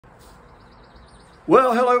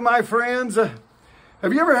Well, hello, my friends.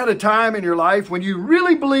 Have you ever had a time in your life when you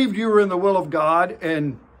really believed you were in the will of God,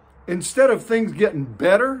 and instead of things getting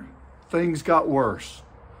better, things got worse?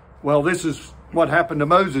 Well, this is what happened to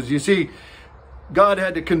Moses. You see, God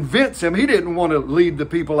had to convince him. He didn't want to lead the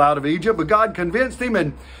people out of Egypt, but God convinced him.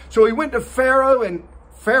 And so he went to Pharaoh, and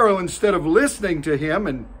Pharaoh, instead of listening to him,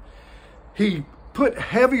 and he put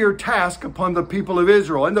heavier task upon the people of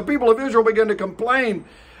Israel. And the people of Israel began to complain.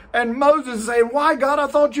 And Moses is saying, why, God? I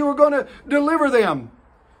thought you were going to deliver them.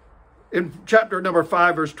 In chapter number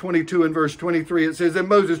 5, verse 22 and verse 23, it says, "Then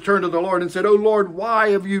Moses turned to the Lord and said, O Lord, why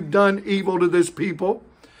have you done evil to this people?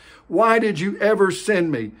 Why did you ever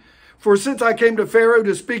send me? For since I came to Pharaoh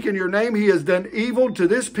to speak in your name, he has done evil to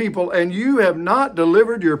this people, and you have not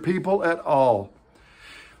delivered your people at all."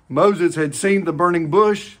 Moses had seen the burning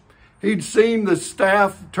bush. He'd seen the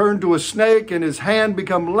staff turn to a snake and his hand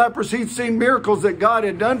become leprous. He'd seen miracles that God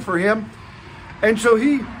had done for him. And so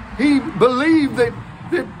he believed that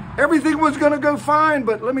everything was going to go fine.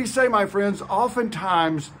 But let me say, my friends,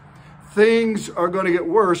 oftentimes things are going to get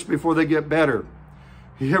worse before they get better.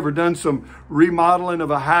 You ever done some remodeling of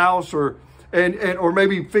a house or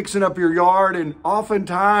maybe fixing up your yard? And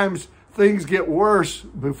oftentimes things get worse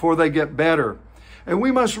before they get better. And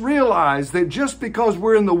we must realize that just because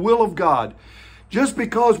we're in the will of God, just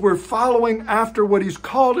because we're following after what he's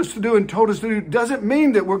called us to do and told us to do, doesn't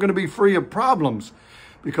mean that we're going to be free of problems.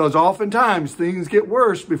 Because oftentimes things get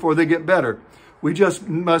worse before they get better. We just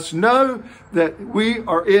must know that we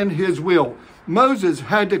are in his will. Moses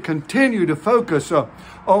had to continue to focus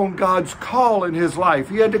on God's call in his life.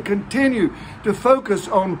 He had to continue to focus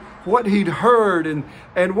on what he'd heard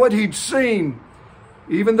and what he'd seen,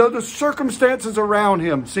 even though the circumstances around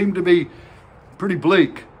him seemed to be pretty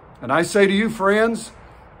bleak. And I say to you, friends,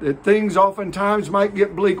 that things oftentimes might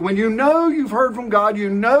get bleak. When you know you've heard from God, you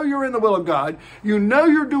know you're in the will of God, you know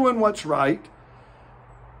you're doing what's right,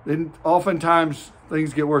 then oftentimes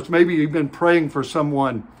things get worse. Maybe you've been praying for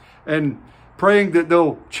someone and praying that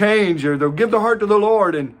they'll change or they'll give their heart to the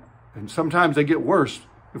Lord, and sometimes they get worse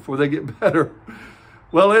before they get better.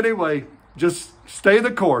 Well, anyway, just stay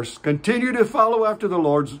the course. Continue to follow after the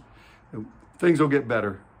Lord's. Things will get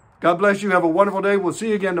better. God bless you. Have a wonderful day. We'll see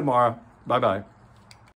you again tomorrow. Bye-bye.